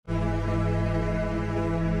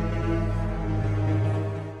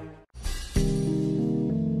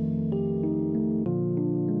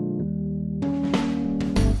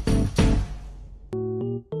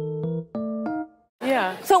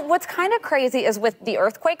Yeah. So what's kind of crazy is with the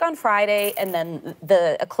earthquake on Friday and then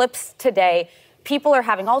the eclipse today, people are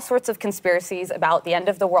having all sorts of conspiracies about the end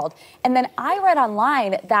of the world. And then I read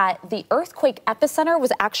online that the earthquake epicenter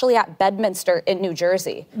was actually at Bedminster in New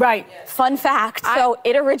Jersey. Right. Fun fact. So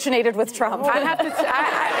it originated with Trump. I have to.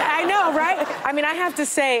 I know, right? I mean, I have to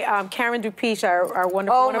say, Karen Dupiche, our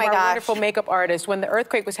wonderful, one of our wonderful makeup artists, when the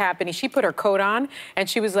earthquake was happening, she put her coat on and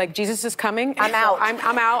she was like, "Jesus is coming. I'm out.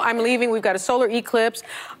 I'm out. I'm leaving. We've got a solar eclipse.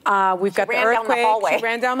 We've got the earthquake. She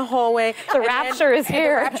ran down the hallway. The rapture is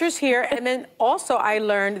here. The rapture's here. And then also, I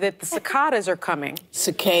learned that the cicadas are coming.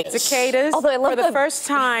 Cicadas. Cicadas. Although I love for the first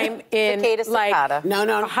time in like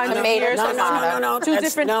 100 years. No. Two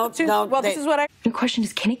different. Well, this is what I. The question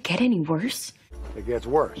is, can it get any worse? It gets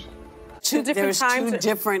worse. There's two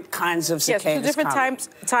different kinds of cicadas. Yes, two different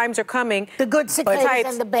times are coming. The good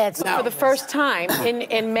cicadas and the bad cicadas. For the first time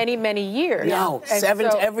in many, many years. No,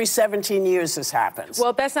 every 17 years this happens.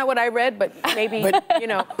 Well, that's not what I read, but maybe you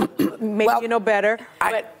know, maybe well, you know better.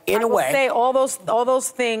 But in I a will way, say all those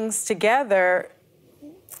things together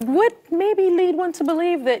would maybe lead one to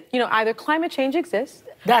believe that either climate change exists,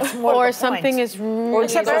 that's or something is really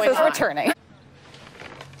going on. Returning.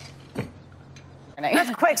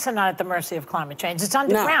 Earthquakes are not at the mercy of climate change. It's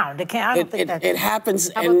underground. No, I don't think that. It happens,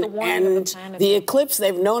 and the eclipse,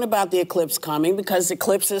 they've known about the eclipse coming because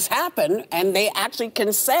eclipses happen, and they actually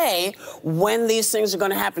can say when these things are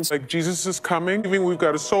going to happen. Like Jesus is coming. We've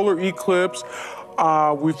got a solar eclipse.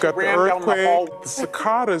 We've got the earthquake. The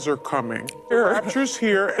cicadas are coming. The rapture's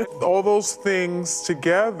here. And all those things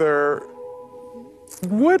together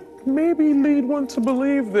would maybe lead one to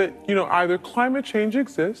believe that, either climate change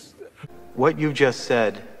exists. What you just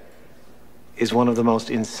said is one of the most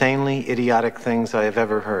insanely idiotic things I have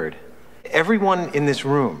ever heard. Everyone in this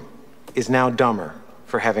room is now dumber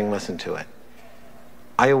for having listened to it.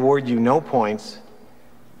 I award you no points,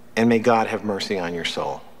 and may God have mercy on your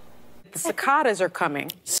soul. The cicadas are coming.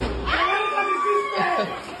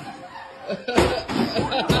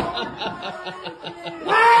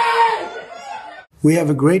 We have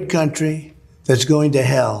a great country that's going to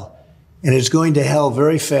hell, and it's going to hell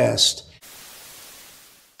very fast.